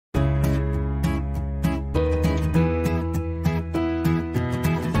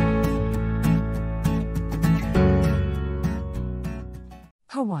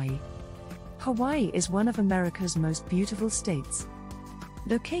Hawaii. Hawaii is one of America's most beautiful states.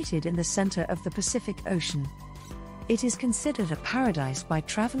 Located in the center of the Pacific Ocean, it is considered a paradise by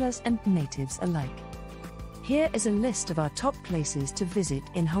travelers and natives alike. Here is a list of our top places to visit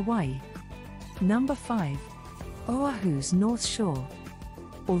in Hawaii. Number 5. Oahu's North Shore.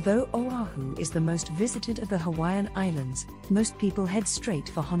 Although Oahu is the most visited of the Hawaiian Islands, most people head straight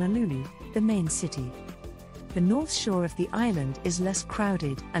for Honolulu, the main city. The north shore of the island is less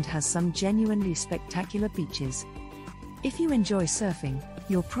crowded and has some genuinely spectacular beaches. If you enjoy surfing,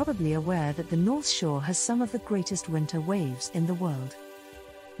 you're probably aware that the North Shore has some of the greatest winter waves in the world.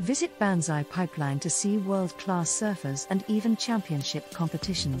 Visit Banzai Pipeline to see world-class surfers and even championship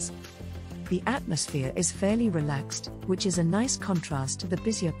competitions. The atmosphere is fairly relaxed, which is a nice contrast to the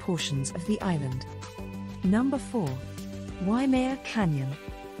busier portions of the island. Number 4. Waimea Canyon.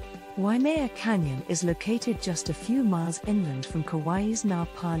 Waimea Canyon is located just a few miles inland from Kauai's Na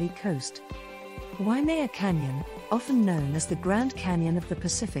Pali coast. Waimea Canyon, often known as the Grand Canyon of the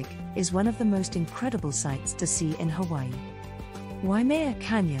Pacific, is one of the most incredible sights to see in Hawaii. Waimea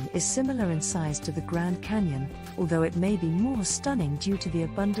Canyon is similar in size to the Grand Canyon, although it may be more stunning due to the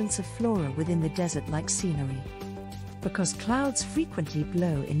abundance of flora within the desert-like scenery. Because clouds frequently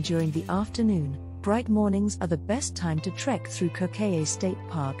blow in during the afternoon, bright mornings are the best time to trek through Kokea State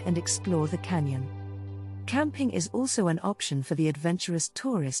Park and explore the canyon. Camping is also an option for the adventurous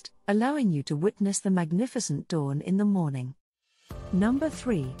tourist, allowing you to witness the magnificent dawn in the morning. Number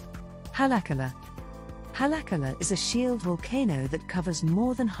 3. Haleakala. Haleakala is a shield volcano that covers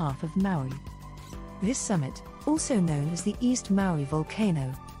more than half of Maui. This summit, also known as the East Maui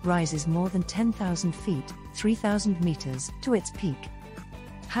Volcano, rises more than 10,000 feet, 3,000 meters, to its peak.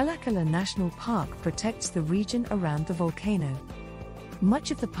 Haleakala National Park protects the region around the volcano.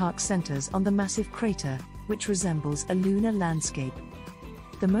 Much of the park centers on the massive crater, which resembles a lunar landscape.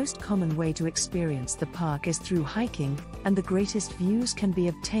 The most common way to experience the park is through hiking, and the greatest views can be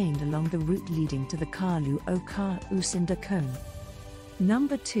obtained along the route leading to the Kalu o Ka Usinda Cone.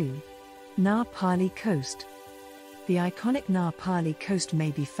 Number 2. Na Pali Coast. The iconic Na Pali Coast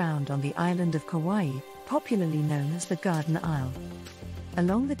may be found on the island of Kauai, popularly known as the Garden Isle.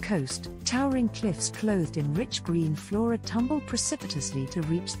 Along the coast, towering cliffs clothed in rich green flora tumble precipitously to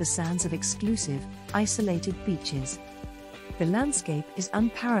reach the sands of exclusive, isolated beaches. The landscape is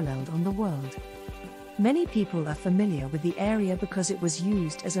unparalleled on the world. Many people are familiar with the area because it was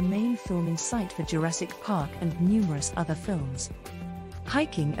used as a main filming site for Jurassic Park and numerous other films.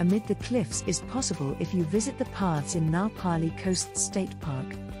 Hiking amid the cliffs is possible if you visit the paths in Na Pali Coast State Park.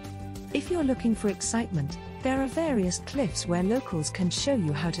 If you're looking for excitement, there are various cliffs where locals can show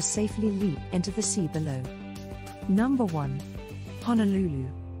you how to safely leap into the sea below. Number 1. Honolulu.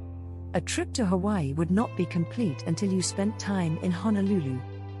 A trip to Hawaii would not be complete until you spent time in Honolulu.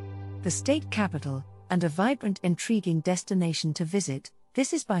 The state capital, and a vibrant, intriguing destination to visit,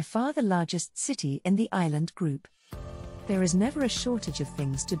 this is by far the largest city in the island group. There is never a shortage of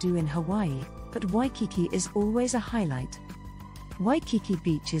things to do in Hawaii, but Waikiki is always a highlight. Waikiki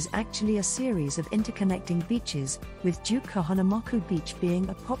Beach is actually a series of interconnecting beaches, with Duke Kahanamoku Beach being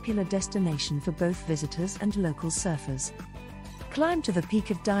a popular destination for both visitors and local surfers. Climb to the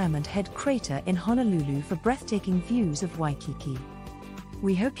peak of Diamond Head Crater in Honolulu for breathtaking views of Waikiki.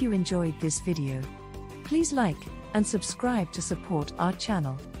 We hope you enjoyed this video. Please like and subscribe to support our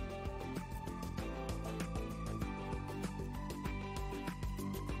channel.